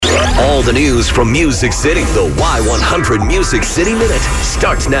All the news from Music City. The Y100 Music City Minute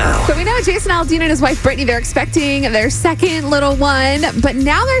starts now. So we know Jason Aldean and his wife Brittany, they're expecting their second little one, but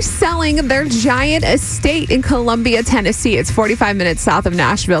now they're selling their giant estate in Columbia, Tennessee. It's 45 minutes south of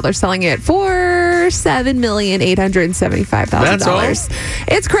Nashville. They're selling it for $7,875,000.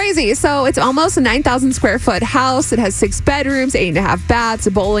 It's crazy. So it's almost a 9,000 square foot house. It has 6 bedrooms, 8.5 baths,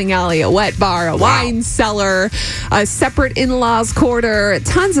 a bowling alley, a wet bar, a wine cellar, a separate in-laws quarter,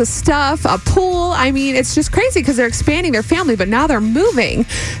 tons of stuff, a pool. I mean, it's just crazy because they're expanding their family, but now they're moving.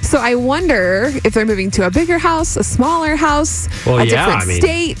 So I wonder if they're moving to a bigger house, a smaller house, a different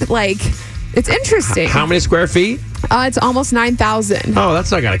state. Like, it's interesting. How many square feet? It's almost 9,000. Oh,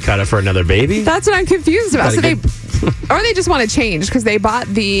 that's not going to cut it for another baby. That's what I'm confused about. So or they just want to change because they bought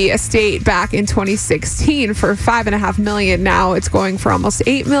the estate back in 2016 for $5.5 million. Now it's going for almost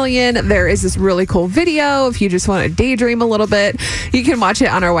 $8 million. There is this really cool video. If you just want to daydream a little bit, you can watch it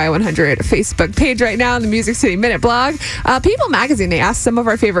on our Y100 Facebook page right now in the Music City Minute blog. People Magazine, they asked some of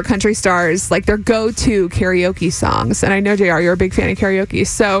our favorite country stars like their go-to karaoke songs. And I know, JR, you're a big fan of karaoke.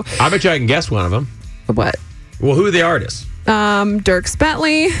 So I bet you I can guess one of them. What? Well, who are the artists? Dierks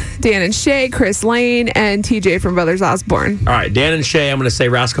Bentley, Dan and Shay, Chris Lane, and TJ from Brothers Osborne. All right, Dan and Shay, I'm going to say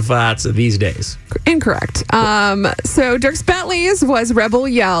Rascal Flatts These Days. Incorrect. So Dierks Bentley's was Rebel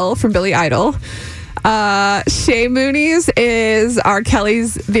Yell from Billy Idol. Shay Mooney's is R.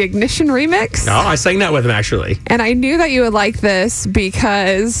 Kelly's The Ignition remix. Oh, I sang that with him, actually. And I knew that you would like this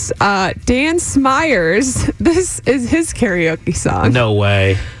because Dan Smyers, this is his karaoke song. No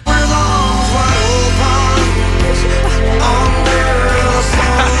way.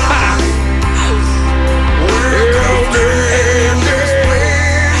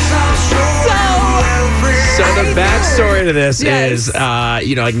 Backstory to this is, like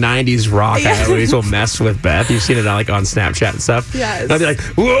 90s rock. I always will mess with Beth. You've seen it on Snapchat and stuff. Yes. And I'll be like,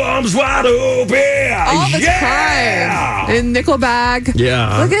 arms wide open. All the time. And Nickelback.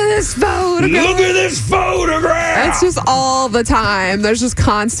 Yeah. Look at this photograph. Look at this photograph. It's just all the time. There's just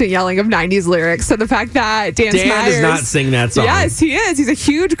constant yelling of 90s lyrics. So the fact that Dan Smyers does not sing that song. Yes, he is. He's a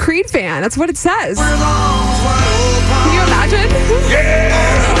huge Creed fan. That's what it says. Can you imagine? Yeah.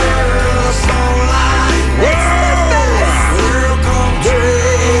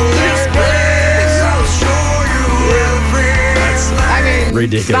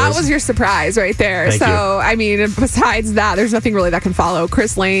 Ridiculous. That was your surprise right there. Thank you. I mean, besides that, there's nothing really that can follow.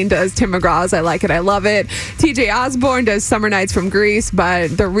 Chris Lane does Tim McGraw's I Like It, I Love It. TJ Osborne does Summer Nights from Greece,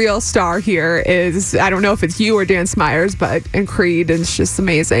 but the real star here is, I don't know if it's you or Dan Smyers, but in Creed, and it's just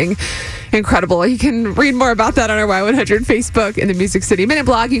amazing. Incredible. You can read more about that on our Y100 Facebook in the Music City Minute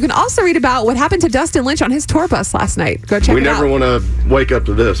blog. You can also read about what happened to Dustin Lynch on his tour bus last night. Go check it out. We never want to wake up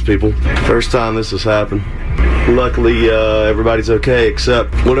to this, people. First time this has happened. Luckily, everybody's okay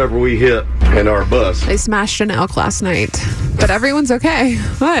except whatever we hit in our bus. They smashed an elk last night, but everyone's okay.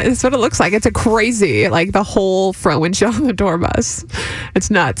 That's what it looks like. It's a crazy, like the whole front windshield on the tour bus.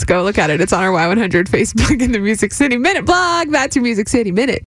 It's nuts. Go look at it. It's on our Y100 Facebook in the Music City Minute blog. That's your Music City Minute.